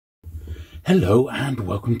Hello and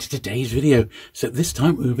welcome to today's video. So this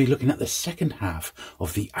time we'll be looking at the second half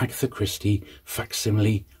of the Agatha Christie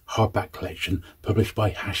facsimile hardback collection published by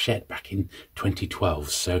Hachette back in 2012.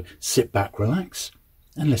 So sit back, relax,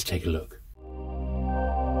 and let's take a look.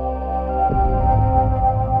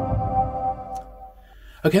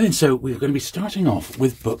 Okay then, so we're going to be starting off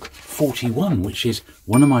with book 41, which is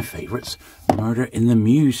one of my favourites, Murder in the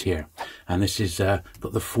Mews here. And this is got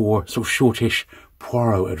the four sort of shortish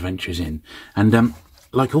Poirot adventures in. And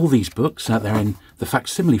like all these books, they're in the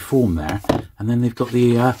facsimile form there. And then they've got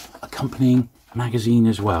the accompanying magazine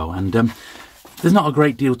as well. And there's not a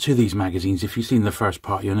great deal to these magazines. If you've seen the first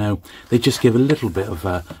part, you'll know they just give a little bit of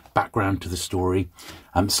background to the story.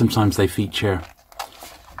 Sometimes they feature,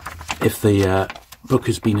 if the book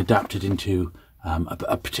has been adapted into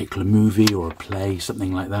a particular movie or a play,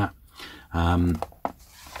 something like that.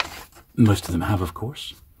 Most of them have, of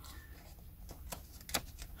course.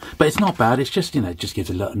 But it's not bad. It's just, you know, it just gives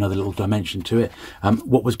another little dimension to it.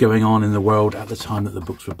 What was going on in the world at the time that the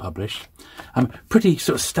books were published. Pretty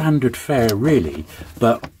sort of standard fare, really.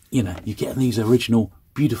 But, you know, you get these original,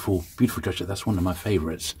 beautiful, beautiful judges. That's one of my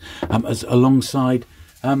favourites. As alongside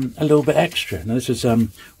a little bit extra. Now, this is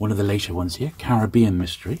one of the later ones here, Caribbean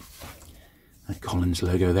Mystery. That Collins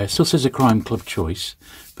logo there. Still says a Crime Club choice,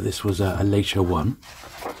 but this was a later one.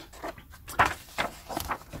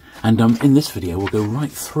 And in this video, we'll go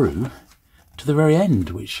right through to the very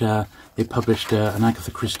end, which they published an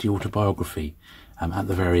Agatha Christie autobiography at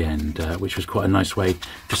the very end, which was quite a nice way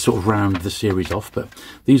to sort of round the series off. But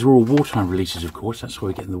these were all wartime releases, of course. That's why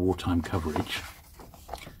we're getting the wartime coverage.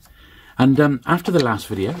 And after the last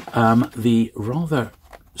video, the rather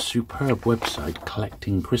superb website,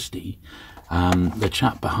 Collecting Christie, the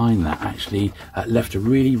chap behind that actually left a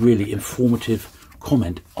really, really informative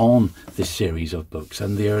comment on this series of books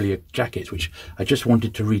and the earlier jackets, which I just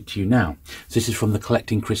wanted to read to you now. So this is from the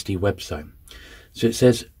Collecting Christie website. So it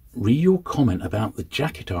says, read your comment about the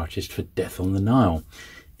jacket artist for Death on the Nile.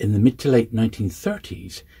 In the mid to late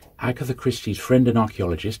 1930s, Agatha Christie's friend and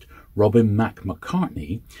archaeologist Robin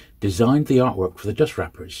McCartney designed the artwork for the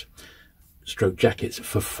dustwrappers stroke jackets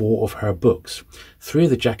for 4 of her books. 3 of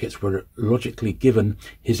the jackets were logically given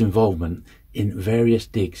his involvement in various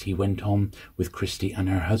digs he went on with Christie and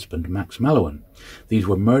her husband Max Mallowan. These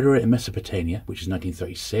were Murder in Mesopotamia, which is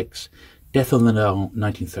 1936, Death on the Nile,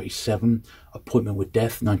 1937, Appointment with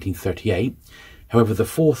Death, 1938. However, the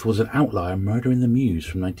 4th was an outlier, Murder in the Mews,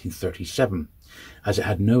 from 1937, as it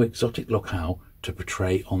had no exotic locale to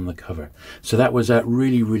portray on the cover. So that was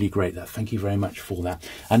really, really great. Thank you very much for that.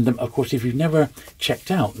 And of course, if you've never checked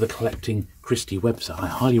out the Collecting Christie website, I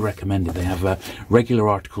highly recommend it. They have regular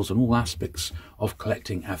articles on all aspects of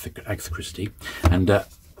collecting Agatha Christie, and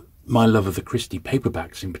my love of the Christie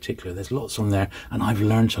paperbacks in particular. There's lots on there, and I've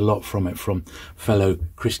learned a lot from it from fellow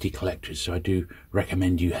Christie collectors. So I do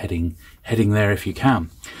recommend you heading there if you can.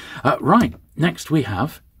 Right, next we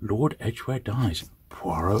have Lord Edgware Dies.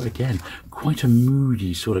 Poirot again. Quite a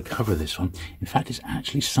moody sort of cover, this one. In fact, it's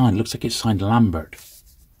actually signed. Looks like it's signed Lambert.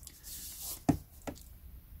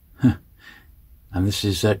 Huh. And this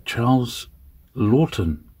is Charles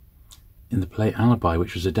Lawton in the play Alibi,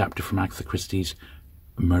 which was adapted from Agatha Christie's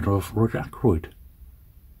Murder of Roger Ackroyd.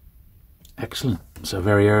 Excellent. So a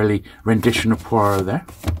very early rendition of Poirot there.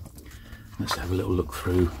 Let's have a little look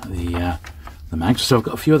through the mags. So I've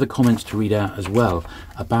got a few other comments to read out as well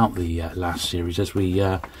about the last series as we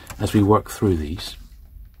work through these.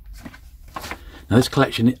 Now this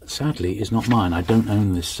collection, sadly, is not mine. I don't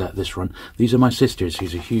own this this run. These are my sister's,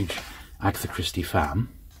 who's a huge Agatha Christie fan,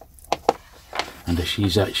 and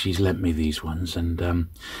she's lent me these ones. And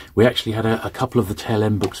we actually had a couple of the tail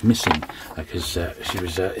end books missing because she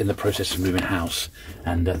was in the process of moving house,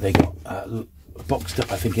 and they got boxed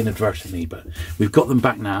up, I think, inadvertently, but we've got them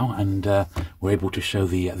back now, and we're able to show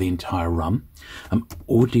the entire run.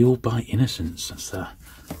 Ordeal by Innocence. That's a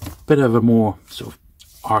bit of a more sort of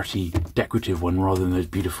arty, decorative one rather than those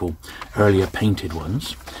beautiful earlier painted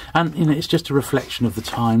ones. And you know, it's just a reflection of the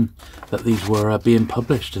time that these were being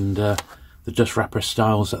published and the dustwrapper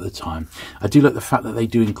styles at the time. I do like the fact that they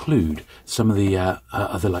do include some of the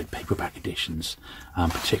other like paperback editions,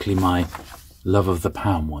 particularly my love of the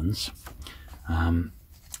Pound ones.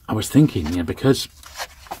 I was thinking, you know, because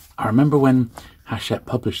I remember when Hachette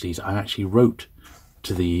published these, I actually wrote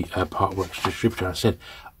to the Partwork distributor. I said,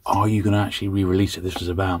 are you going to actually re-release it? This was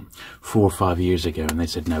about 4 or 5 years ago, and they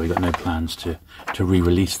said, no, we've got no plans to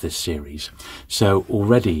re-release this series. So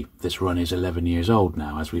already this run is 11 years old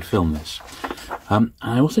now as we film this. And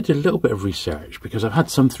I also did a little bit of research because I've had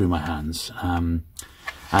some through my hands,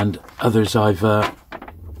 and others I've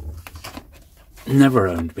never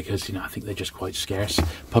owned because, you know, I think they're just quite scarce,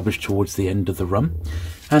 published towards the end of the run.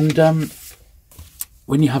 And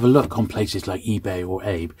when you have a look on places like eBay or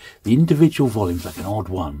Abe, the individual volumes, like an odd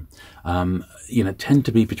one, you know, tend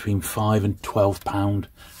to be between £5 and £12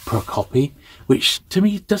 per copy, which to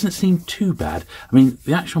me doesn't seem too bad. I mean,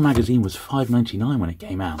 the actual magazine was £5.99 when it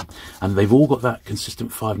came out, and they've all got that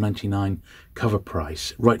consistent £5.99 cover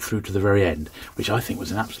price right through to the very end, which I think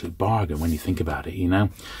was an absolute bargain when you think about it, you know.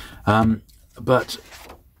 But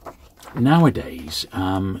nowadays,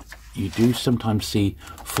 you do sometimes see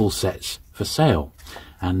full sets for sale.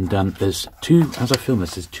 And there's two, as I film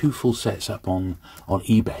this, there's 2 full sets up on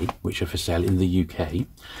eBay, which are for sale in the UK.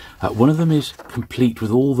 One of them is complete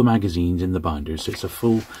with all the magazines in the binders, so it's a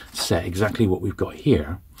full set, exactly what we've got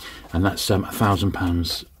here. And that's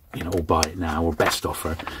 £1,000, you know, or buy it now, or best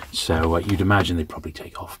offer. So you'd imagine they'd probably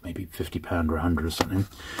take off maybe £50 or 100 or something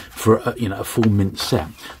for, you know, a full mint set.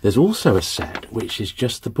 There's also a set which is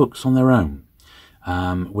just the books on their own,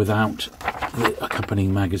 without the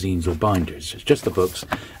accompanying magazines or binders. It's just the books,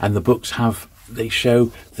 and the books they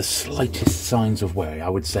show the slightest signs of wear. I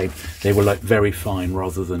would say they were like very fine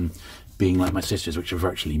rather than being like my sister's, which are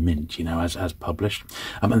virtually mint, you know, as published.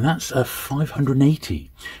 And that's a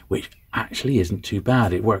 580, which actually isn't too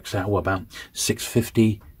bad. It works out, what, about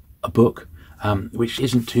 £6.50 a book, which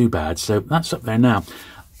isn't too bad. So that's up there now.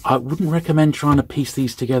 I wouldn't recommend trying to piece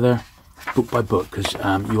these together book by book, because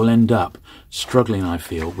you'll end up struggling, I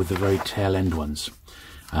feel, with the very tail end ones.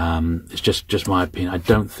 It's just my opinion. I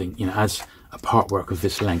don't think, you know, as a partwork of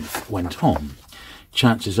this length went on,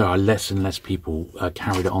 chances are less and less people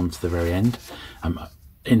carried it on to the very end.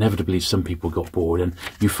 Inevitably, some people got bored, and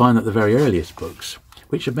you find that the very earliest books,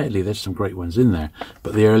 which admittedly there's some great ones in there,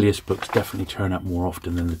 but the earliest books definitely turn up more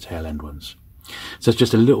often than the tail end ones. So it's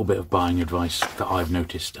just a little bit of buying advice that I've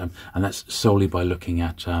noticed, and that's solely by looking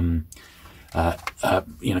at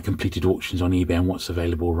you know, completed auctions on eBay and what's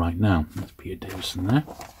available right now. That's Peter Davison there.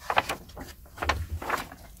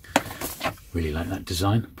 Really like that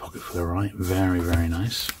design. Pocket for the right. Very, very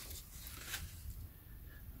nice.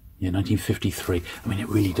 Yeah, 1953. I mean, it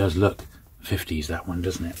really does look 50s, that one,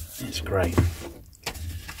 doesn't it? It's great.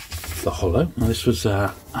 The Hollow. Now, this was,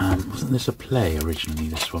 wasn't this a play originally,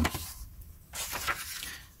 this one?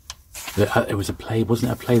 It was a play,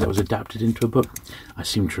 wasn't it a play that was adapted into a book? I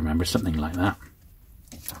seem to remember something like that.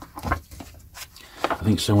 I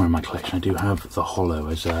think somewhere in my collection I do have The Hollow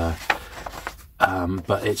as a,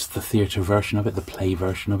 but it's the theatre version of it, the play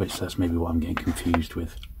version of it, so that's maybe what I'm getting confused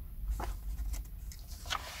with.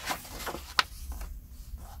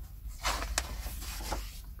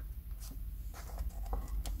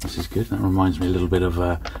 This is good. That reminds me a little bit of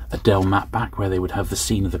a Dell map back, where they would have the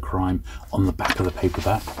scene of the crime on the back of the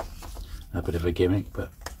paperback. A bit of a gimmick, but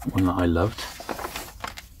one that I loved.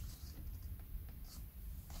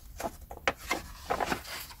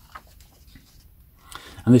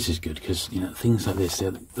 And this is good because, you know, things like this,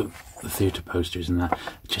 the theatre posters and that,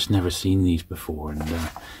 I've just never seen these before. And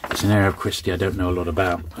it's an area of Christie I don't know a lot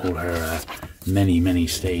about, all her many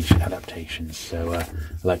stage adaptations. So I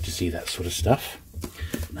like to see that sort of stuff.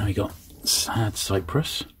 Now we got Sad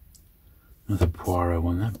Cypress. Another Poirot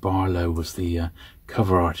one there. Barlow was the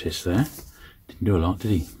cover artist there. Didn't do a lot,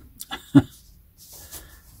 did he? A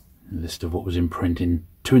list of what was in print in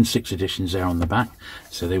 2 and 6 editions there on the back.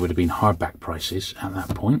 So they would have been hardback prices at that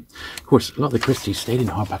point. Of course, a lot of the Christies stayed in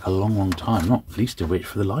hardback a long time, not least of which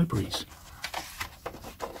for the libraries.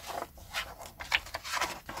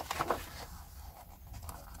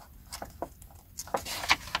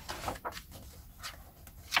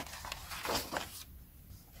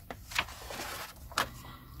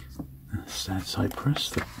 Sad Cypress,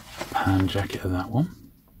 the pan jacket of that one.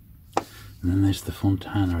 And then there's the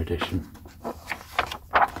Fontana edition.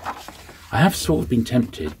 I have sort of been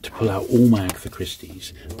tempted to pull out all my Agatha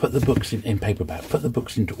Christie's, put the books in paperback, put the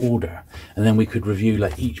books into order, and then we could review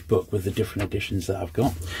like each book with the different editions that I've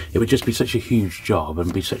got. It would just be such a huge job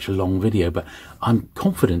and be such a long video, but I'm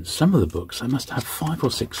confident some of the books I must have 5 or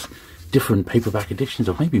 6 different paperback editions,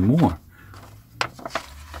 or maybe more.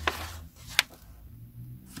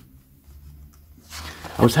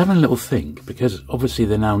 I was having a little think, because obviously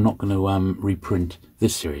they're now not going to reprint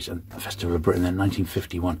this series, and the Festival of Britain in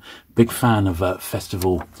 1951. Big fan of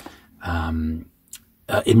festival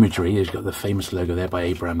imagery. It's got the famous logo there by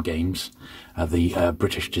Abraham Games, the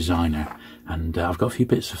British designer, and I've got a few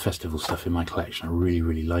bits of festival stuff in my collection. I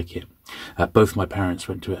really like it. Both my parents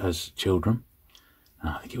went to it as children.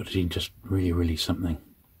 I think it would have been just really something.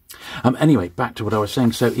 Anyway, back to what I was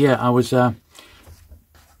saying. So yeah, I was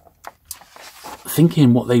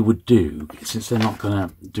thinking what they would do, since they're not going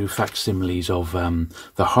to do facsimiles of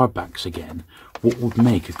the hardbacks again. what would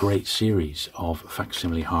make a great series of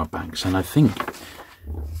facsimile hardbacks. And I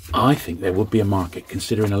think there would be a market,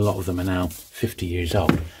 considering a lot of them are now 50 years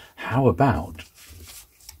old. How about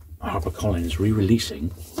HarperCollins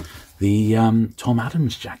re-releasing the Tom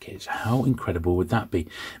Adams jackets? How incredible would that be?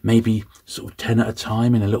 Maybe sort of 10 at a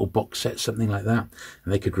time in a little box set, something like that,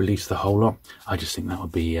 and they could release the whole lot. I just think that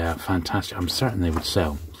would be fantastic. I'm certain they would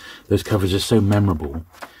sell. Those covers are so memorable.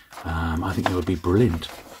 I think they would be brilliant.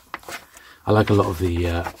 I like a lot of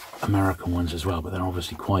the American ones as well, but they're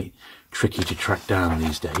obviously quite tricky to track down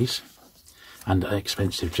these days, and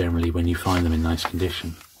expensive generally when you find them in nice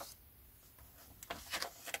condition.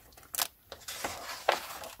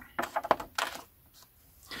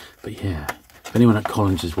 But yeah, if anyone at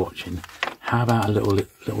Collins is watching, how about a little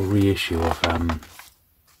reissue of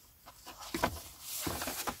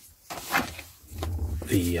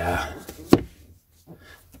the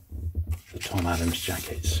Tom Adams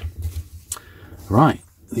jackets. Right,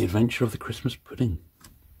 The Adventure of the Christmas Pudding,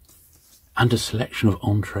 and a selection of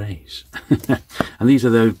entrees. And these are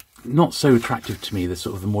the not so attractive to me, the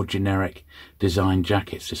sort of the more generic design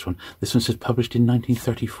jackets. This one says published in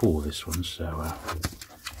 1934. This one, so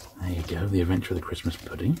there you go, The Adventure of the Christmas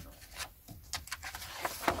Pudding.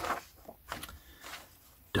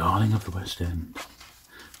 Darling of the West End.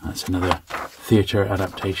 That's another theatre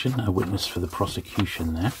adaptation, a witness for the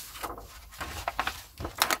prosecution there.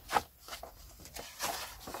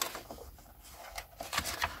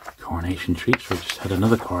 Coronation treats. We've just had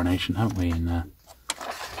another coronation, haven't we, in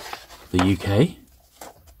the UK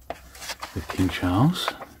with King Charles.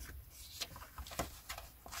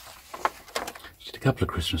 She did a couple of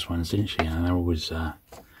Christmas ones, didn't she? And they're always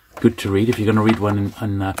good to read. If you're going to read one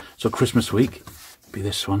on sort of Christmas week, it'd be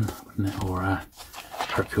this one, wouldn't it? Or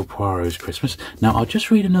Hercule Poirot's Christmas. Now, I'll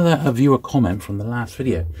just read another viewer comment from the last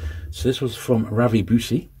video. So this was from Ravi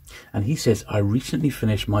Busi, and he says, I recently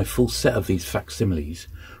finished my full set of these facsimiles.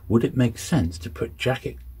 Would it make sense to put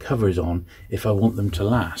jacket covers on if I want them to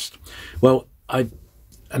last? Well, I'm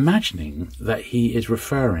imagining that he is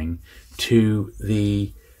referring to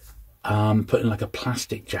the putting like a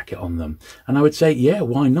plastic jacket on them, and I would say, yeah,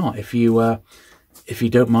 why not? If you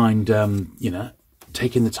don't mind, you know,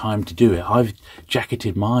 taking the time to do it. I've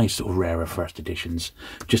jacketed my sort of rarer first editions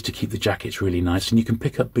just to keep the jackets really nice, and you can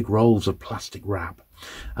pick up big rolls of plastic wrap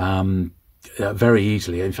very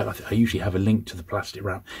easily. In fact, I usually have a link to the plastic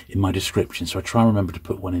wrap in my description, so I try and remember to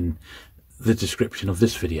put one in the description of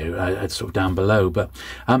this video, sort of down below. But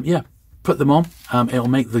yeah, put them on. It'll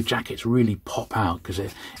make the jackets really pop out, because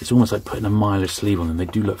it's almost like putting a miler sleeve on them. They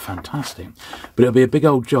do look fantastic, but it'll be a big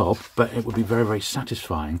old job, but it would be very, very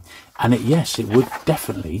satisfying. And yes, it would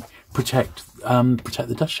definitely protect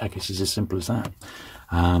the dust jackets. It's as simple as that.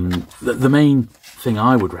 The main thing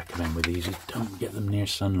I would recommend with these is don't get them near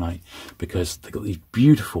sunlight, because they've got these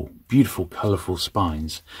beautiful, beautiful, colourful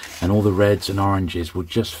spines, and all the reds and oranges will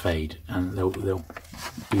just fade, and they'll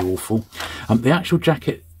be awful. The actual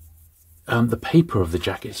jacket, the paper of the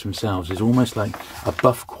jackets themselves is almost like a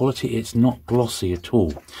buff quality. It's not glossy at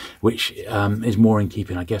all, which is more in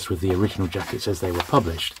keeping, I guess, with the original jackets as they were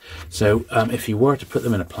published. So if you were to put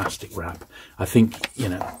them in a plastic wrap, I think, you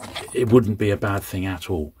know, it wouldn't be a bad thing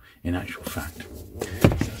at all, in actual fact. So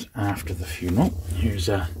that's after the funeral. Here's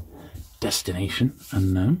a Destination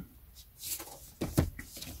Unknown.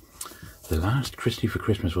 The Last Christie for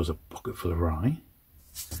Christmas was a pocketful of rye.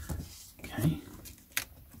 Okay.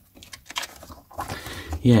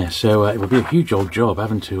 Yeah, so it would be a huge old job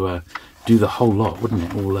having to do the whole lot, wouldn't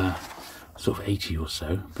it? All sort of 80 or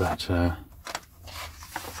so, but I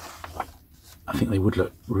think they would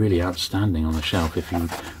look really outstanding on the shelf if you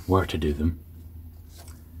were to do them.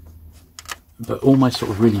 But all my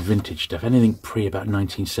sort of really vintage stuff, anything pre about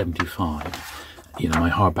 1975, you know,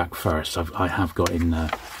 my hardback first, I have got in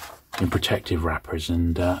protective wrappers,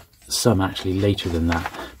 and some actually later than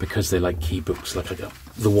that, because they like key books, like I got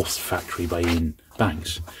The Wasp Factory by Ian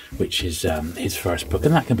Banks, which is his first book,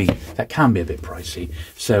 and that can be a bit pricey.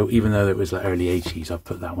 So even though it was like early 80s, I've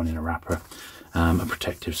put that one in a wrapper, a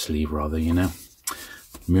protective sleeve rather, you know.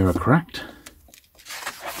 Mirror cracked.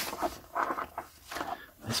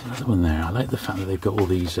 There's another one there. I like the fact that they've got all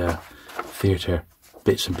these theatre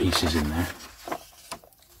bits and pieces in there.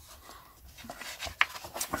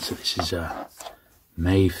 So this is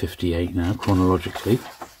May 58 now, chronologically,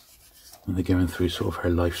 when they're going through sort of her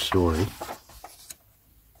life story.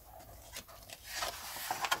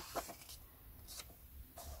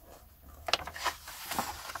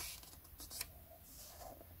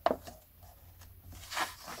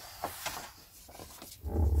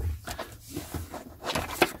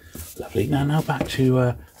 Lovely. Now back to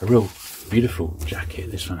a real beautiful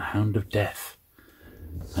jacket. This one, Hound of Death.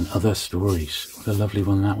 and Other Stories. What a lovely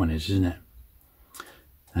one that one is, isn't it?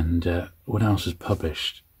 And what else was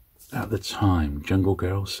published at the time? Jungle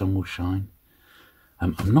Girl, Sun Will Shine.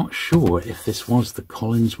 I'm not sure if this was the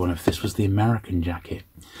Collins one, if this was the American jacket.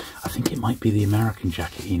 I think it might be the American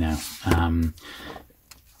jacket, you know.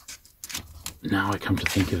 Now I come to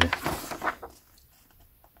think of it.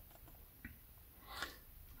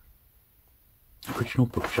 Original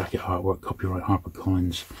book jacket artwork, copyright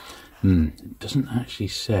HarperCollins. It doesn't actually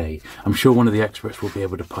say. I'm sure one of the experts will be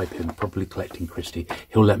able to pipe in, probably collecting Christie.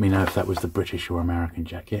 He'll let me know if that was the British or American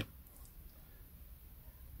jacket.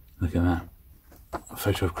 Look at that. A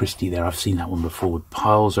photo of Christie there. I've seen that one before with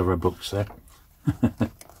piles of her books there.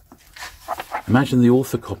 Imagine the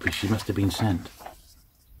author copy she must have been sent.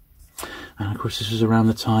 And of course this was around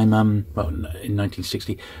the time, well, in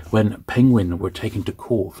 1960, when Penguin were taken to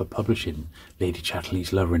court for publishing Lady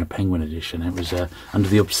Chatterley's Lover in a Penguin edition. It was under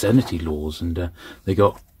the obscenity laws, and they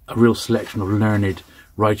got a real selection of learned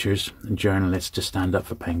writers and journalists to stand up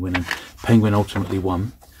for Penguin, and Penguin ultimately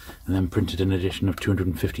won, and then printed an edition of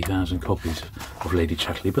 250,000 copies of Lady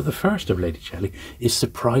Chatterley. But the first of Lady Chatterley is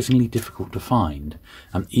surprisingly difficult to find,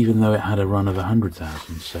 even though it had a run of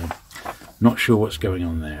 100,000, so not sure what's going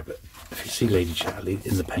on there. But if you see Lady Chatterley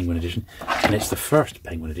in the Penguin edition, and it's the first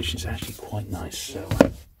Penguin edition, it's actually quite nice. So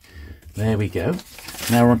there we go.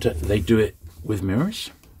 Now we're on to They Do It With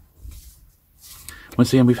Mirrors.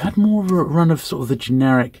 Once again, we've had more of a run of sort of the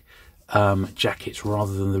generic jackets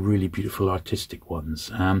rather than the really beautiful artistic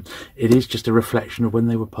ones. It is just a reflection of when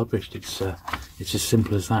they were published. It's as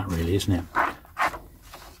simple as that, really, isn't it?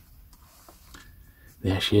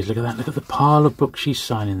 There she is. Look at that. Look at the pile of books she's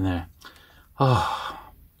signing there. Oh,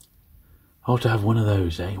 I ought to have one of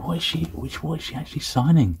those, eh? What is she? What is she actually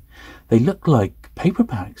signing? They look like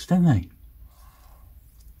paperbacks, don't they?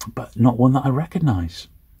 But not one that I recognise.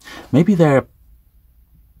 Maybe they're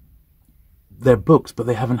books, but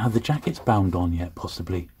they haven't had the jackets bound on yet,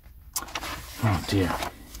 possibly. Oh dear.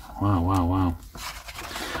 Wow, wow, wow.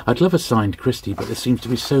 I'd love a signed Christie, but there seems to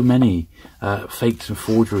be so many fakes and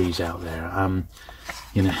forgeries out there.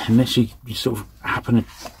 You know, unless you sort of happen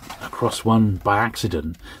across one by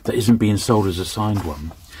accident that isn't being sold as a signed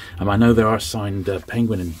one. I know there are signed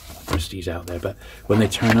Penguin and Christies out there, but when they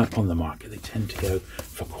turn up on the market, they tend to go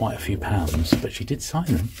for quite a few pounds. But she did sign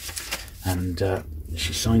them, and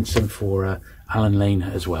she signed some for Alan Lane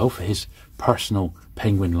as well, for his personal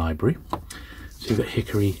Penguin library. So you've got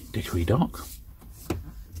Hickory Dickory Dock.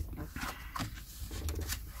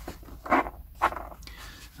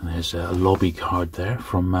 And there's a lobby card there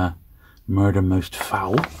from Murder Most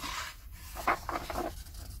Foul.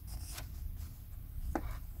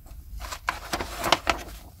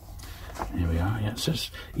 Here we are. Yeah, so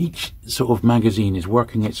each sort of magazine is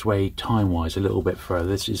working its way time-wise a little bit further.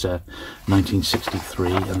 This is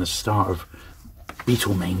 1963 and the start of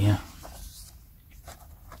Beatlemania.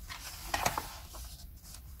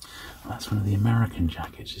 That's one of the American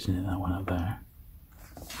jackets, isn't it? That one up there.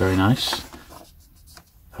 Very nice.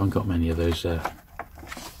 Haven't got many of those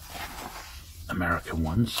American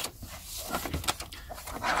ones.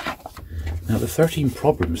 Now the 13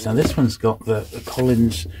 Problems. Now this one's got the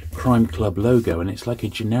Collins Crime Club logo, and it's like a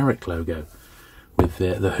generic logo with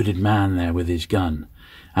the hooded man there with his gun.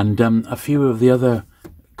 And a few of the other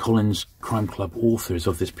Collins Crime Club authors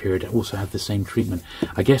of this period also had the same treatment.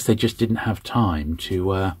 I guess they just didn't have time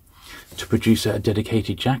to produce a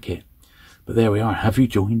dedicated jacket. But there we are. Have you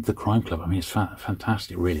joined the Crime Club? I mean, it's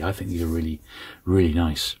fantastic, really. I think these are really, really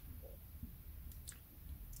nice.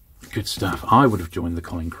 Good stuff. I would have joined the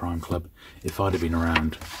Collins Crime Club if I'd have been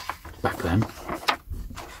around back then.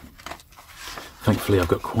 Thankfully, I've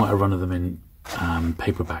got quite a run of them in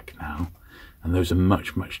paperback now, and those are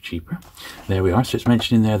much, much cheaper. There we are. So it's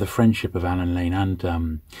mentioning there the friendship of Alan Lane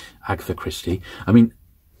and Agatha Christie. I mean,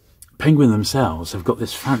 Penguin themselves have got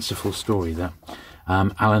this fanciful story that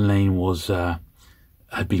Alan Lane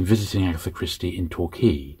had been visiting Agatha Christie in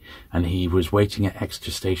Torquay, and he was waiting at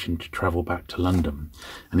Exeter Station to travel back to London,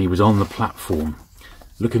 and he was on the platform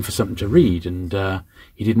looking for something to read, and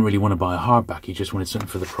he didn't really want to buy a hardback. He just wanted something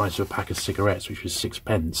for the price of a pack of cigarettes, which was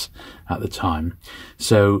 6p at the time.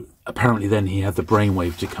 So apparently then he had the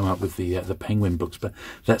brainwave to come up with the Penguin books. But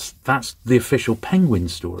that's the official Penguin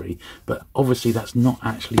story. But obviously that's not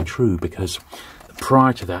actually true, because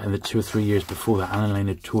prior to that, in the 2 or 3 years before that, Alan Lane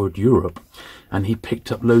had toured Europe, and he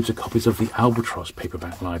picked up loads of copies of the Albatross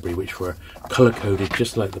paperback library, which were colour-coded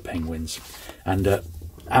just like the Penguins. And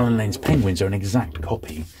Alan Lane's Penguins are an exact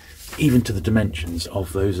copy, even to the dimensions,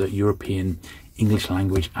 of those European English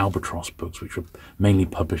language Albatross books, which were mainly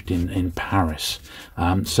published in Paris.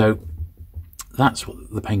 So that's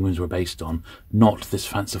what the Penguins were based on, not this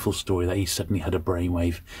fanciful story that he suddenly had a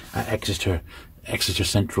brainwave at Exeter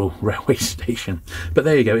Central Railway Station. But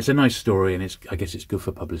there you go, it's a nice story, and I guess it's good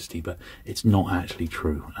for publicity, but it's not actually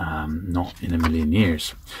true, not in a million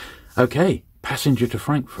years. Okay, Passenger to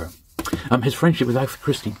Frankfurt. His friendship with Agatha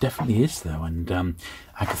Christie definitely is, though, and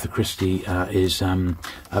Agatha Christie is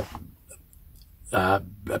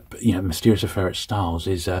Mysterious Affair at Styles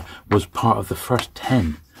was part of the first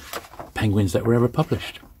 10 Penguins that were ever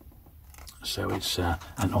published. So it's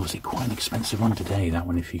and obviously quite an expensive one today, that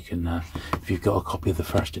one, if you've got a copy of the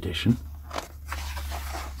first edition.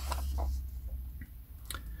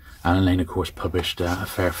 Alan Lane, of course, published a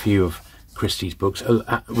fair few of Christie's books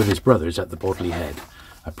with his brothers at the Bodley Head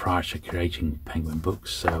prior to creating Penguin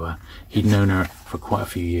Books. So he'd known her for quite a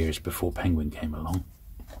few years before Penguin came along.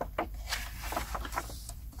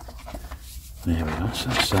 There we are. So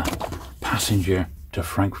that's Passenger to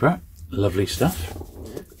Frankfurt. Lovely stuff.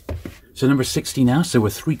 So number 60 now, so we're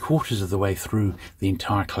 3/4 of the way through the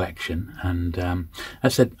entire collection, and as I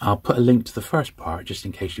said, I'll put a link to the first part just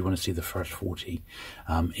in case you want to see the first 40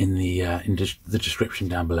 in the description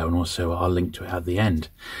down below, and also I'll link to it at the end.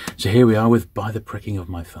 So here we are with By the Pricking of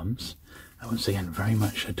My Thumbs. Once again, very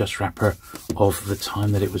much a dust wrapper of the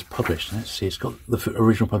time that it was published. Let's see, it's got the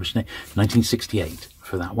original published date, 1968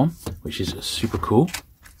 for that one, which is super cool.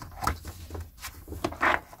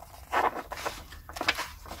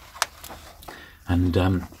 And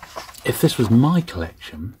if this was my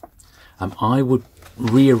collection, I would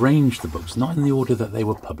rearrange the books, not in the order that they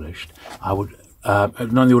were published. I would not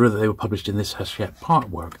in the order that they were published in this Hachette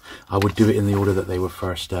Partwork. I would do it in the order that they were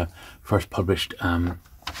first published,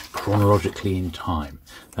 chronologically in time.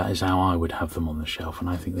 That is how I would have them on the shelf, and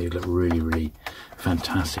I think they look really, really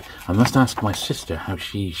fantastic. I must ask my sister how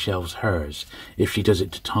she shelves hers, if she does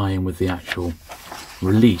it to tie in with the actual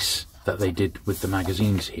release that they did with the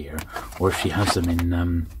magazines here, or if she has them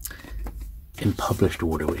in published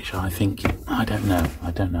order, which I don't know.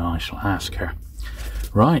 I shall ask her.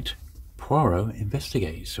 Right, Poirot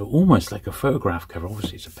Investigates. So almost like a photograph cover.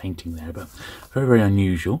 Obviously it's a painting there, but very, very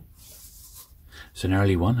unusual. It's an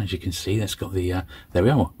early one, as you can see. That's got the there we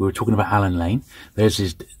are. We were talking about Alan Lane. There's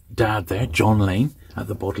his dad there, John Lane, at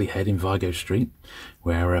the Bodley Head in Vigo Street,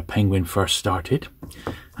 where Penguin first started.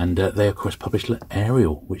 And they, of course, published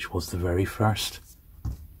Ariel, which was the very first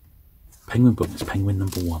Penguin book. It's Penguin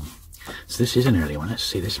 #1. So this is an early one. Let's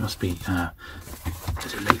see, this must be,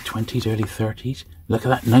 is it late 20s, early 30s? Look at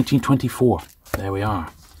that, 1924. There we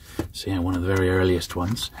are. So yeah, one of the very earliest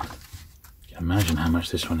ones. You can imagine how much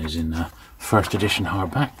this one is in first edition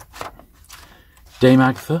hardback. Dame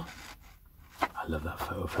Agatha. I love that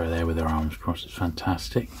photo of her there with her arms crossed. It's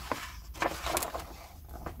fantastic.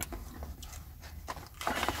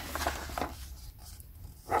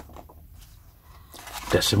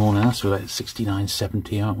 Decimal now, so we're like 69,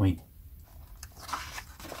 70, aren't we?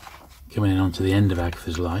 Coming in onto the end of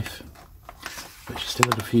Agatha's life, but she's still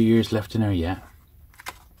got a few years left in her yet.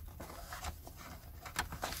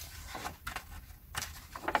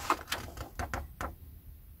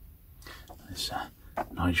 There's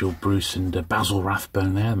Nigel Bruce and Basil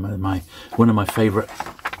Rathbone there, one of my favourite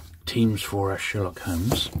teams for Sherlock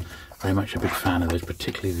Holmes. Very much a big fan of those,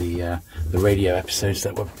 particularly the radio episodes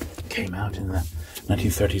that came out in the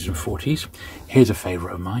 1930s and 40s. Here's a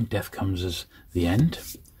favourite of mine, Death Comes as the End.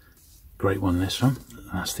 Great one, this one.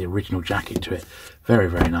 That's the original jacket to it. Very,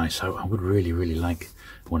 very nice. I would really, really like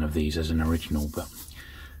one of these as an original, but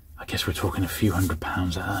I guess we're talking a few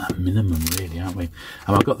 £100 at a minimum, really, aren't we?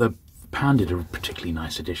 And I've got the Pound did a particularly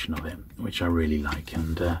nice edition of it, which I really like,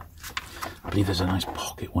 and I believe there's a nice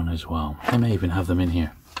pocket one as well. They may even have them in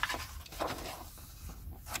here.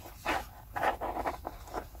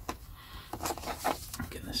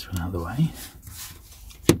 Get this one out of the way.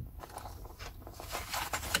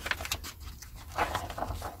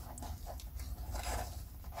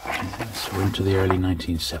 So we're into the early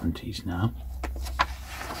 1970s now.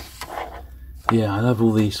 Yeah, I love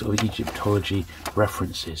all these sort of Egyptology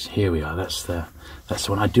references. Here we are. That's the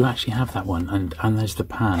one. I do actually have that one, and there's the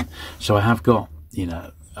pan. So I have got, you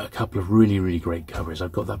know, a couple of really, really great covers.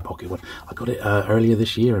 I've got that pocket one. I got it earlier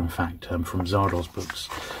this year, in fact, from Zardol's Books.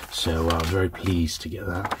 So I was very pleased to get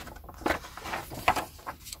that.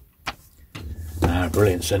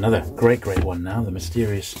 Brilliant. So another great one now, The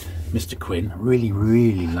Mysterious Mr. Quinn. Really,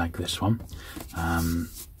 really like this one.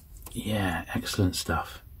 Yeah, excellent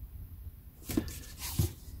stuff.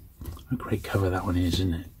 What a great cover that one is,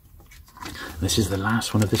 isn't it? This is the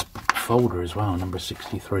last one of this folder as well, number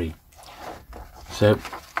 63. So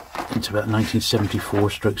it's about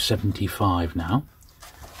 1974/75 now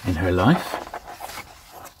in her life.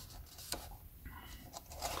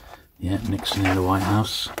 Nixon in the White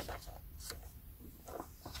House.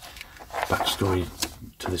 Backstory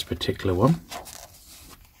to this particular one.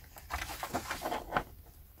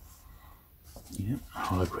 Yeah,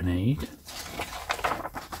 hollow grenade.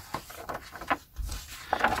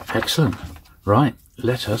 Excellent. Right,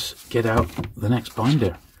 let us get out the next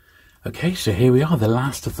binder. Okay, so here we are, the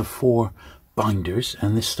last of the 4 binders,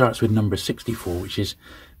 and this starts with number 64, which is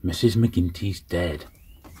Mrs. McGinty's Dead.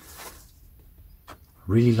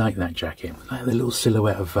 Really like that jacket. Like the little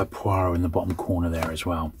silhouette of Poirot in the bottom corner there as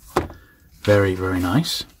well. Very, very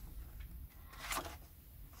nice.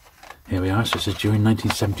 Here we are. So it says, during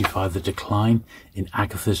 1975, the decline in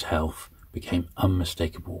Agatha's health became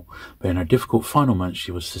unmistakable. But in her difficult final months,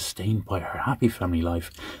 she was sustained by her happy family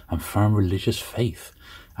life and firm religious faith.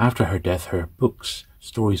 After her death, her books,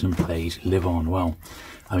 stories and plays live on. Well,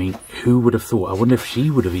 I mean, who would have thought? I wonder if she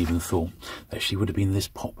would have even thought that she would have been this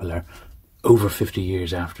popular over 50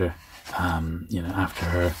 years after, you know, after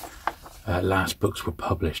her last books were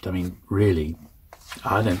published. I mean, really,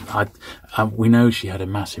 we know she had a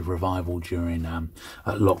massive revival during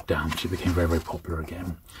lockdown. She became very, very popular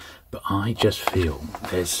again. But I just feel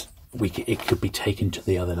it could be taken to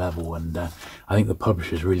the other level, and I think the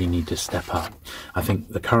publishers really need to step up. I think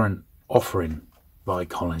the current offering by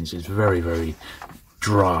Collins is very, very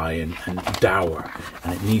dry and dour,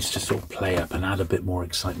 and it needs to sort of play up and add a bit more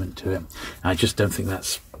excitement to it. And I just don't think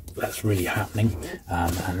that's really happening,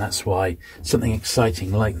 and that's why something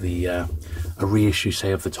exciting like a reissue,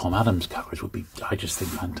 say, of the Tom Adams covers would be, I just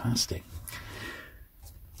think, fantastic.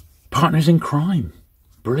 Partners in Crime,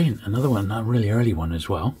 brilliant. Another one, a really early one as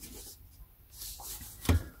well.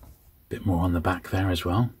 Bit more on the back there as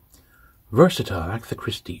well. Versatile Agatha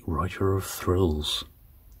Christie, writer of thrills.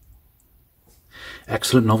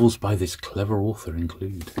 Excellent novels by this clever author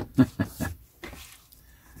include.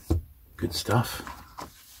 Good stuff.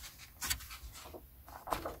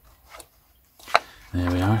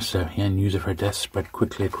 There we are. So, yeah, news of her death spread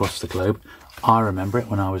quickly across the globe. I remember it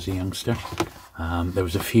when I was a youngster. There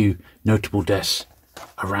was a few notable deaths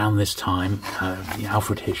around this time.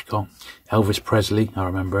 Alfred Hitchcock, Elvis Presley, I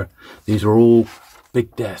remember. These were all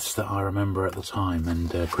big deaths that I remember at the time, and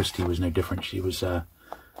Christie was no different. She was all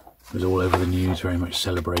over the news, very much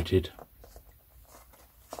celebrated,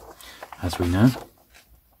 as we know.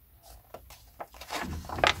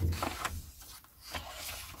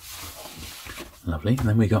 Lovely. And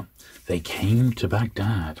then we got They Came to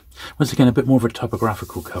Baghdad. Once again, a bit more of a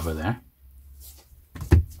typographical cover there.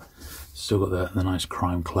 Still got the nice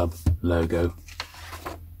Crime Club logo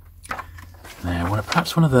there.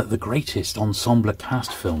 Perhaps one of the greatest ensemble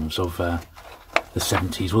cast films of the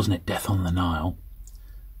 70s, wasn't it? Death on the Nile.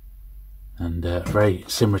 And very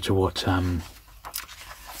similar to what they're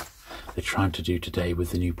trying to do today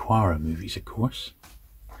with the new Poirot movies, of course,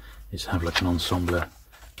 is have like an ensemble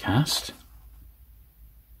cast.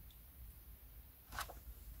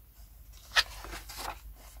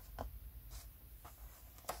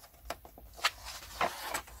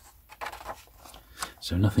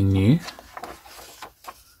 So nothing new.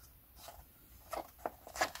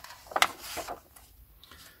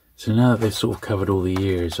 So now that they've sort of covered all the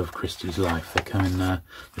years of Christie's life, they're coming, they're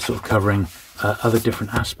sort of covering other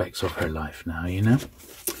different aspects of her life now, you know.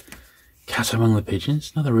 Cat Among the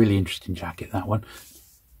Pigeons, another really interesting jacket, that one.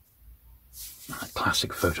 A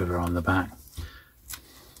classic photo of her on the back.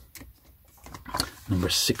 Number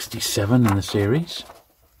 67 in the series.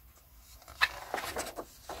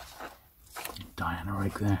 Diana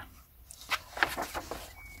Rigg there.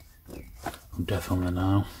 Death on the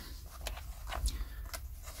Nile.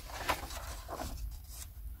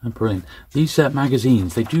 Oh, brilliant. These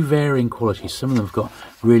magazines, they do vary in quality. Some of them have got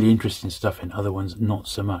really interesting stuff in, other ones not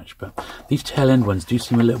so much. But these tail end ones do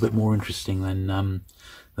seem a little bit more interesting than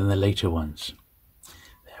the later ones.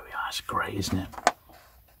 There we are. It's great, isn't it?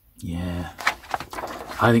 Yeah.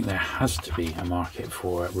 I think there has to be a market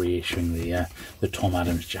for reissuing the Tom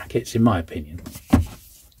Adams jackets, in my opinion.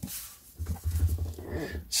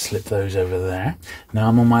 Slip those over there. Now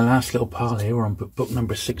I'm on my last little pile here. We're on book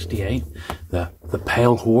number 68, the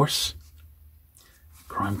Pale Horse,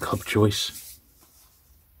 Crime Club choice.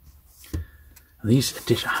 And these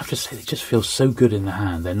editions, I have to say, they just feel so good in the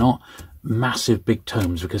hand. They're not massive big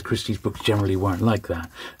tomes, because Christie's books generally weren't like that.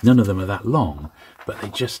 None of them are that long, but they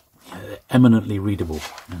just, they're eminently readable,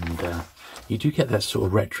 and you do get that sort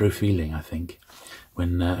of retro feeling, I think,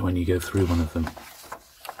 when you go through one of them.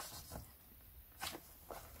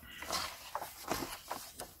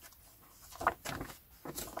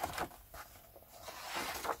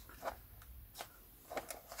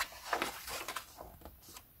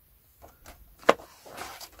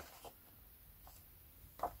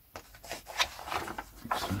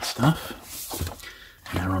 Excellent stuff.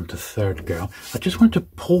 Now on to Third Girl. I just wanted to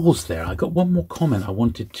pause there. I got one more comment I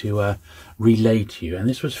wanted to relay to you, and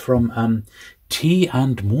this was from Tea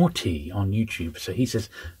and More Tea on YouTube. So he says,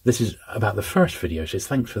 this is about the first video. He says,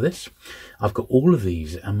 thanks for this. I've got all of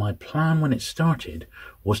these, and my plan when it started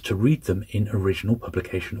was to read them in original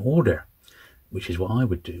publication order, which is what I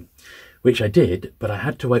would do. Which I did, but I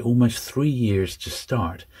had to wait almost 3 years to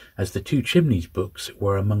start, as the Two Chimneys books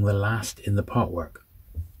were among the last in the Partwork.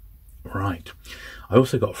 Right. I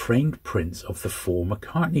also got framed prints of the 4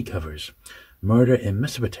 McCartney covers. Murder in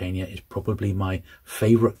Mesopotamia is probably my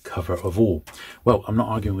favourite cover of all. Well, I'm not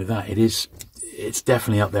arguing with that. It's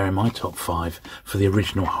definitely up there in my top 5 for the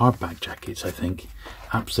original hardback jackets, I think.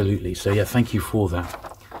 Absolutely. So yeah, thank you for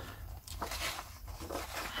that.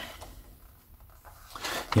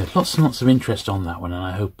 Yeah, lots and lots of interest on that one, and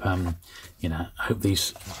I hope, you know, I hope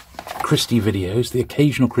these Christie videos, the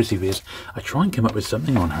occasional Christie videos, I try and come up with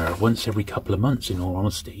something on her once every couple of months, in all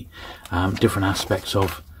honesty, different aspects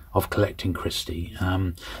of collecting Christie.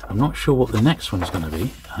 I'm not sure what the next one's going to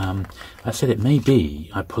be. I said it may be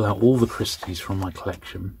I pull out all the Christies from my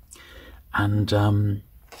collection and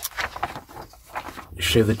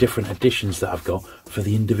show the different editions that I've got for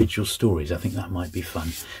the individual stories. I think that might be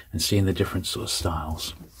fun, and seeing the different sort of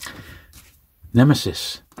styles.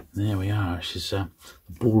 Nemesis, there we are. She's a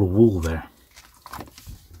ball of wool there.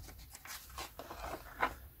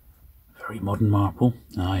 Very modern marble.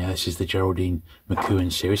 Oh yeah, this is the Geraldine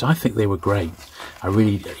McEwen series. I think they were great. I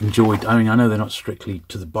really enjoyed, I mean, I know they're not strictly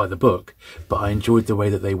by the book, but I enjoyed the way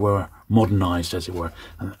that they were modernised, as it were.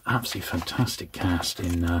 An absolutely fantastic cast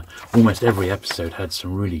in almost every episode. Had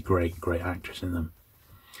some really great actors in them.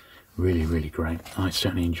 Really, really great. I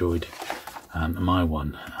certainly enjoyed my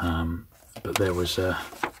one. But there was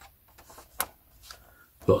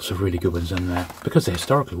lots of really good ones in there. Because they're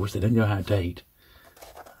historical, they don't go out of date.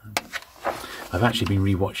 I've actually been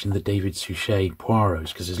rewatching the David Suchet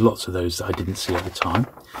Poirots, because there's lots of those that I didn't see at the time,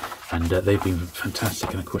 and they've been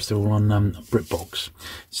fantastic. And of course, they're all on BritBox,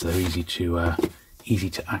 so they're easy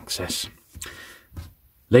to access.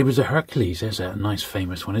 Labours of Hercules. There's a nice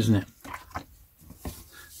famous one, isn't it?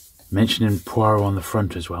 Mentioning Poirot on the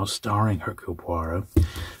front as well, starring Hercule Poirot.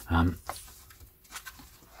 The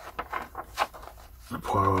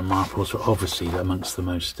Poirot and Marples are obviously amongst the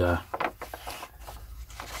most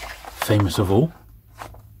famous of all.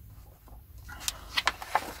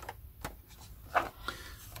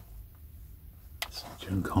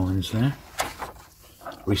 Joan Collins there.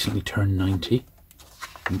 Recently turned 90,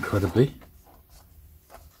 incredibly.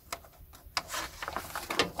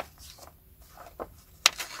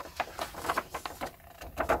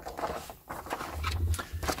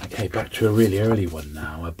 Okay, back to a really early one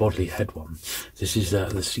now, a Bodley Head one. This is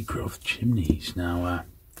The Secret of Chimneys. Now,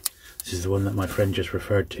 this is the one that my friend just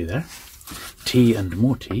referred to there. Tea and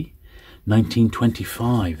More Tea,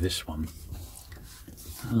 1925, this one.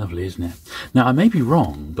 Lovely, isn't it? Now, I may be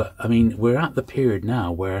wrong, but I mean, we're at the period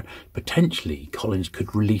now where potentially Collins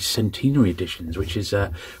could release centenary editions, which is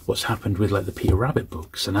what's happened with like the Peter Rabbit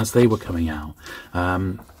books. And as they were coming out,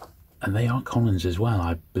 and they are Collins as well,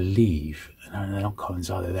 I believe. No, they're not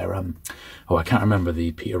Collins either. They're oh, I can't remember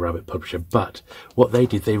the Peter Rabbit publisher. But what they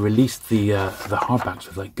did, they released the hardbacks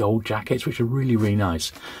with like gold jackets, which are really, really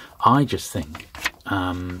nice. I just think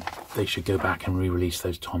they should go back and re-release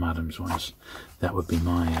those Tom Adams ones. That would be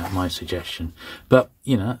my suggestion. But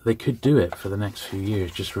you know, they could do it for the next few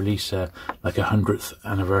years. Just release like a 100th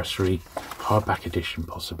anniversary hardback edition,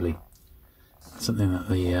 possibly. Something that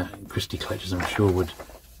the Christie collectors, I'm sure, would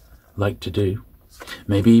like to do.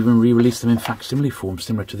 Maybe even re-release them in facsimile form,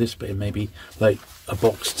 similar to this, but in maybe like a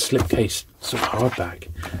boxed slipcase sort of hardback,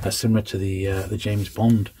 similar to the James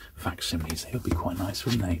Bond facsimiles. They would be quite nice,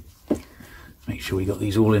 wouldn't they? Make sure we got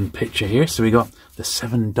these all in picture here. So we got the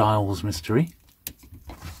 7 Dials Mystery,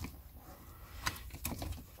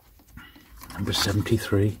 number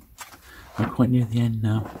 73. We're quite near the end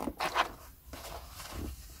now.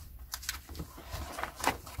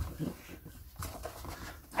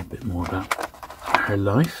 A bit more about her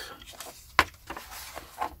life.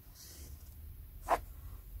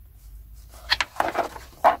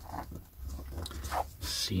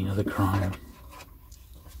 Scene of the crime.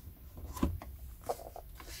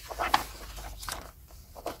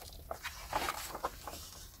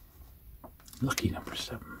 Lucky number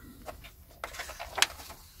 7.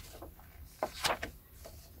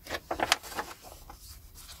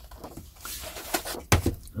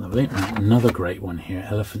 Lovely. Another great one here.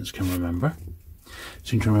 Elephants Can Remember.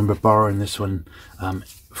 Seem to remember borrowing this one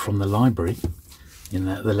from the library in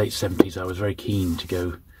the late 70s. I was very keen to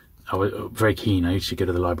go I was very keen. I used to go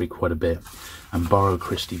to the library quite a bit and borrow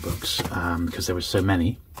Christie books because there were so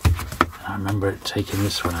many. And I remember taking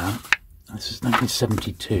this one out. This is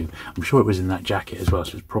 1972. I'm sure it was in that jacket as well,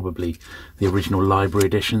 so it's probably the original library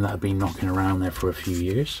edition that had been knocking around there for a few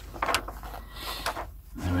years.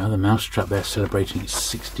 There we are, the Mousetrap there celebrating its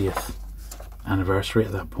 60th anniversary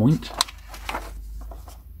at that point.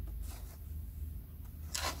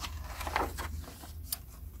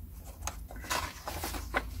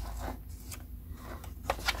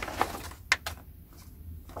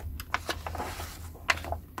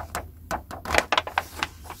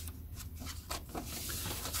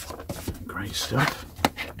 Great stuff.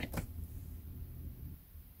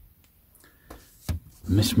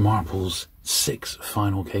 Miss Marple's 6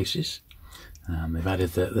 final cases. They've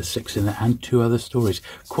added the 6 in there and 2 other stories.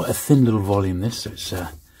 Quite a thin little volume this, so it's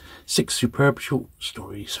 6 superb short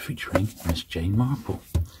stories featuring Miss Jane Marple.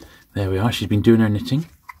 There we are, she's been doing her knitting.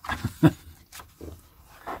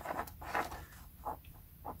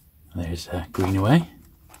 There's Greenaway.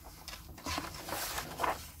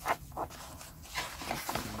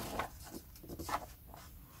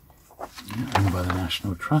 Owned by the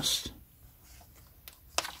National Trust.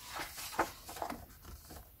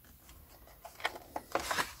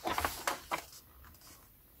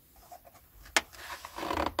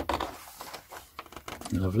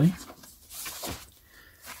 Lovely.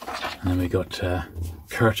 And then we got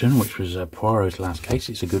Curtain, which was Poirot's last case.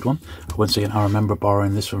 It's a good one. Once again, I remember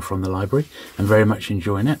borrowing this one from the library and very much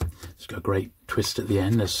enjoying it. It's got a great twist at the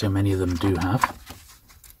end, as so many of them do have.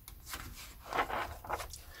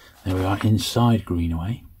 There we are, inside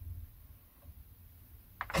Greenaway.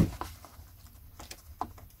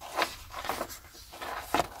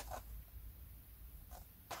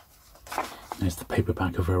 There's the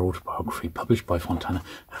paperback of her autobiography, published by Fontana.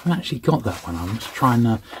 I haven't actually got that one. I must try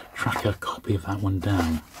and track a copy of that one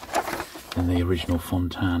down in the original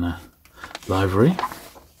Fontana library.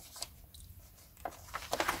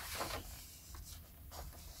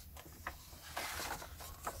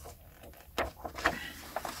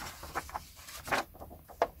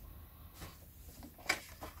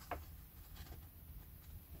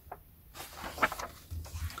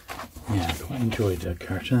 Yeah, I quite enjoyed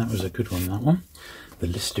Curtain. That was a good one, that one. The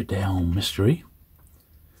Listerdale Mystery.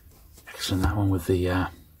 Excellent, that one with the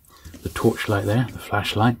torchlight there, the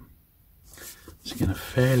flashlight. It's again a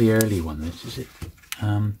fairly early one, this, is it?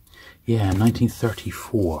 Yeah,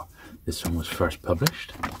 1934 this one was first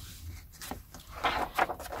published.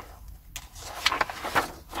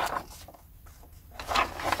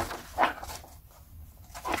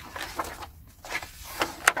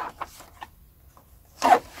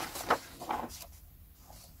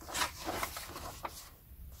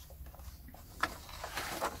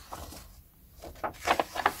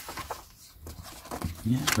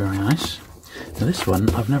 Yeah, very nice. Now this one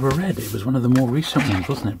I've never read. It was one of the more recent ones,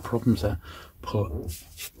 wasn't it? Problems at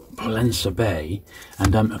Polensa Bay.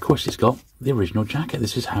 And of course it's got the original jacket.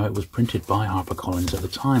 This is how it was printed by HarperCollins at the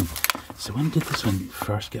time. So when did this one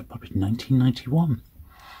first get published? 1991.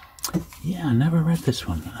 Yeah, I never read this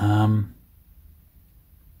one.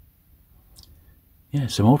 Yeah,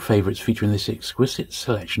 some old favourites featuring this exquisite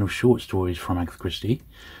selection of short stories from Agatha Christie.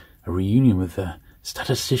 A reunion with the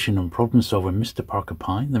statistician and problem solver Mr. Parker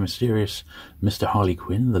Pine, the mysterious Mr. Harley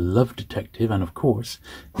Quinn, the love detective, and of course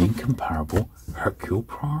the incomparable Hercule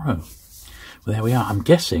Poirot. Well, there we are. I'm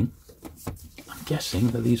guessing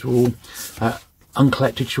that these were all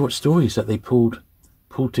uncollected short stories that they pulled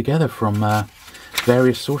together from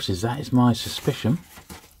various sources. That is my suspicion.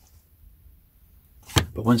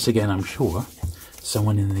 But once again, I'm sure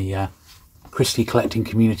someone in the Christie collecting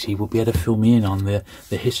community will be able to fill me in on the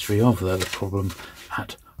history of the problem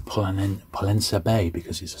at Polensa Bay,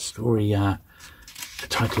 because it's a story, a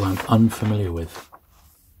title I'm unfamiliar with.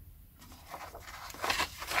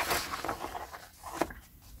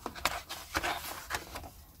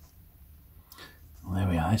 Well, there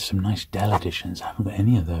we are. There's some nice Dell editions. I haven't got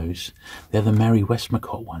any of those. They're the Mary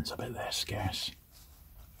Westmacott ones. I bet they're scarce.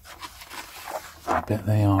 I bet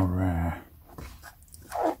they are rare.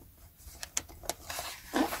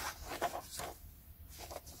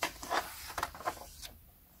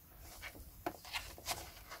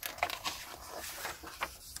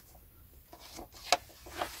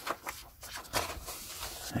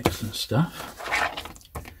 Excellent stuff.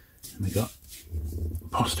 And we got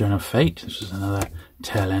Postern of Fate. This was another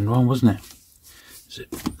tail end one, wasn't it? Is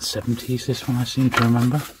it 70s, this one I seem to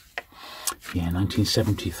remember? Yeah,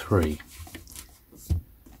 1973.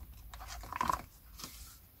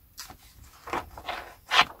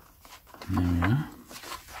 There we are.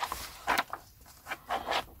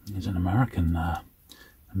 There's an American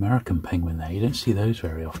American penguin there. You don't see those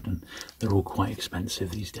very often. They're all quite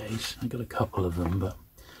expensive these days. I got a couple of them, but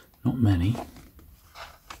not many.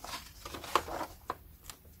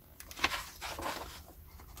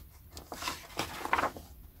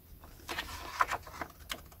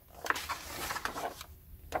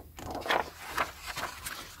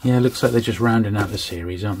 Yeah, it looks like they're just rounding out the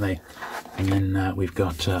series, aren't they? And then we've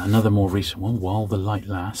got another more recent one, While the Light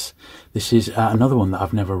Lasts. This is another one that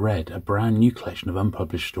I've never read, a brand new collection of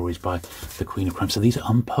unpublished stories by the Queen of Crime. So these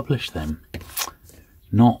are unpublished then,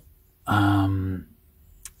 not...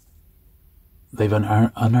 they've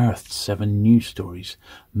unearthed 7 new stories,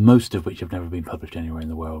 most of which have never been published anywhere in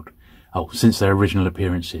the world. Oh, since their original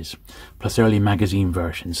appearances, plus early magazine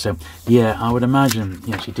versions. So, yeah, I would imagine,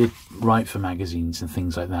 you know, she did write for magazines and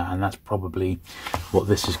things like that, and that's probably what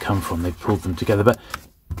this has come from. They've pulled them together, but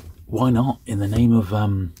why not? In the name of,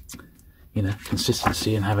 you know,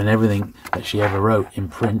 consistency and having everything that she ever wrote in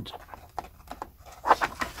print,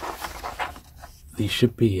 these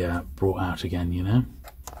should be brought out again, you know.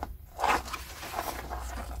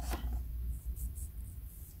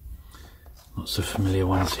 Lots of familiar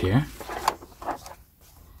ones here. I'd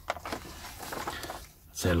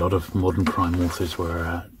say a lot of modern crime authors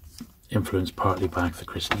were influenced partly by Agatha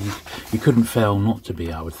Christie. You couldn't fail not to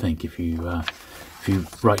be, I would think, if you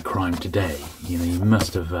write crime today. You know, you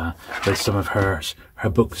must have read some of her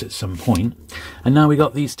books at some point. And now we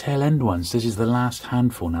got these tail end ones. This is the last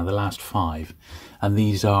handful now, the last 5, and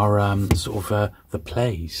these are sort of the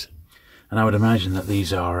plays. And I would imagine that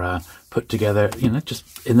these are put together, you know,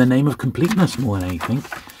 just in the name of completeness more than anything.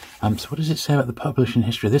 So what does it say about the publishing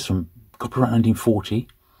history of this one? Copyright 1940.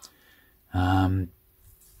 And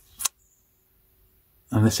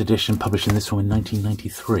this edition published in this one in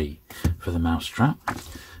 1993 for the Mousetrap.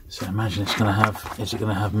 So imagine it's going to have, is it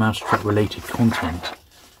going to have Mousetrap related content?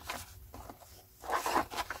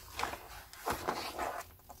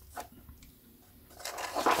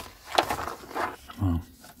 Well,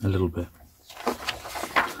 a little bit.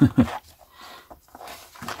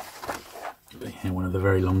 Yeah, one of the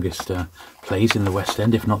very longest plays in the West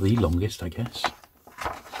End, if not the longest, I guess.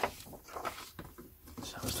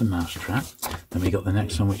 So that was the Mousetrap. Then we got the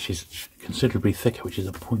next one, which is considerably thicker, which is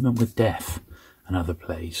Appointment with Death and Other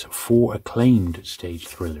Plays. 4 acclaimed stage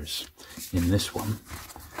thrillers in this one.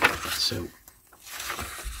 So,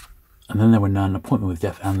 and then there were none, Appointment with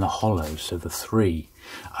Death and The Hollow, so the 3.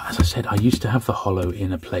 As I said, I used to have The Hollow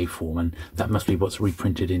in a play form, and that must be what's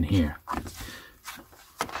reprinted in here.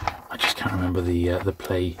 I just can't remember the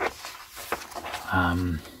play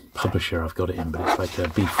publisher I've got it in, but it's like a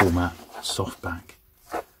B format softback.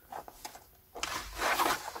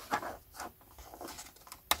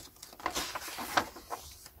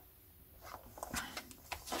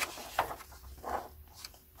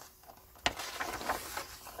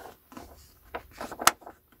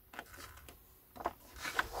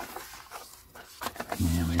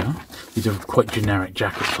 There we are. These are quite generic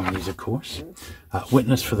jackets on these, of course.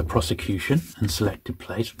 Witness for the Prosecution and Selected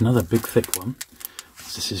Plays. Another big thick one.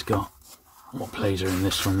 This has got, what plays are in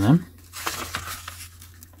this one then?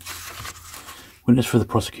 Witness for the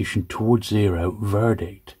Prosecution, Towards Zero,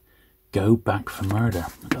 Verdict, Go Back for Murder.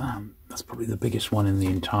 Look at that. That's probably the biggest one in the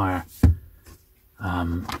entire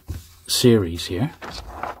series here.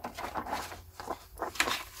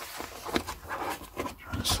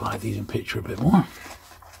 Trying to slide these in picture a bit more.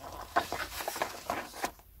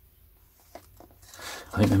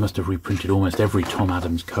 I think they must have reprinted almost every Tom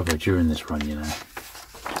Adams cover during this run, you know.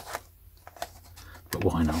 But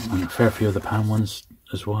why not? And a fair few of the Pan ones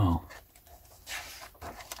as well.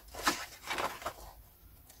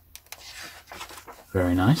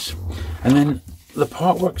 Very nice. And then the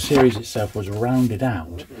Partwork series itself was rounded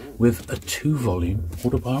out with a 2-volume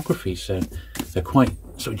autobiography. So they're quite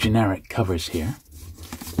sort of generic covers here.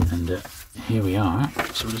 And here we are.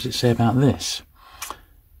 So what does it say about this?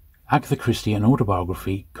 Agatha Christie, an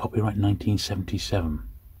autobiography, copyright 1977.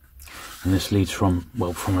 And this leads from,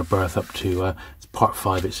 well, from her birth up to part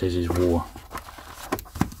 5, it says, is war.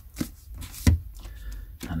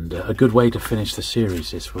 And a good way to finish the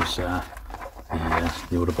series, this was the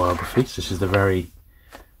autobiographies. This is the very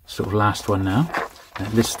sort of last one now. And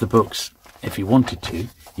it lists the books. If you wanted to,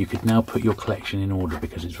 you could now put your collection in order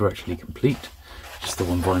because it's virtually complete. Just the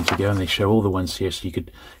 1 volume to go, and they show all the ones here, so you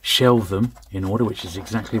could shelve them in order, which is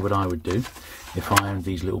exactly what I would do if I owned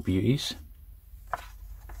these little beauties.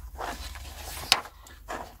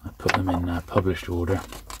 I put them in published order.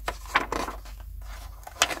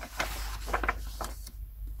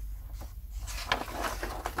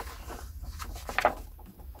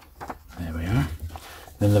 There we are.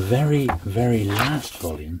 Then the very, very last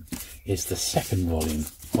volume is the 2nd volume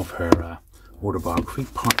of her autobiography,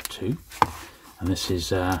 part 2. And this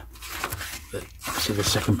is obviously the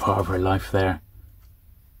second part of her life there,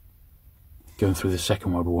 going through the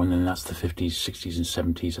Second World War, and then that's the 50s, 60s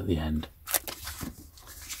and 70s at the end.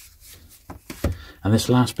 And this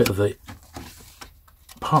last bit of the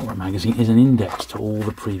Partwork magazine is an index to all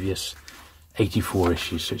the previous 84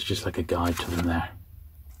 issues, so it's just like a guide to them there.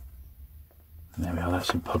 And there we are,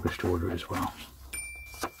 that's in published order as well.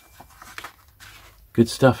 Good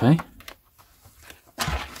stuff, eh?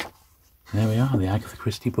 There we are, the Agatha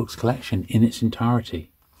Christie Books Collection in its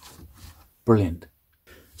entirety. Brilliant.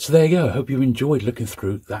 So there you go. I hope you enjoyed looking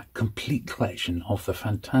through that complete collection of the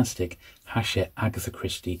fantastic Hachette Agatha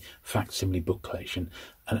Christie facsimile book collection.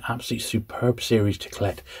 An absolutely superb series to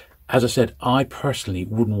collect. As I said, I personally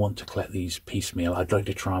wouldn't want to collect these piecemeal. I'd like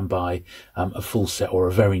to try and buy a full set or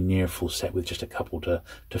a very near full set with just a couple to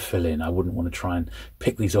fill in. I wouldn't want to try and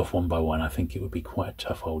pick these off one by one. I think it would be quite a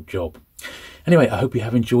tough old job. Anyway, I hope you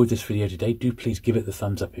have enjoyed this video today. Do please give it the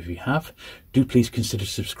thumbs up if you have. Do please consider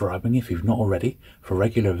subscribing if you've not already for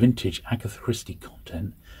regular vintage Agatha Christie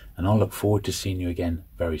content. And I'll look forward to seeing you again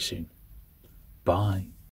very soon. Bye.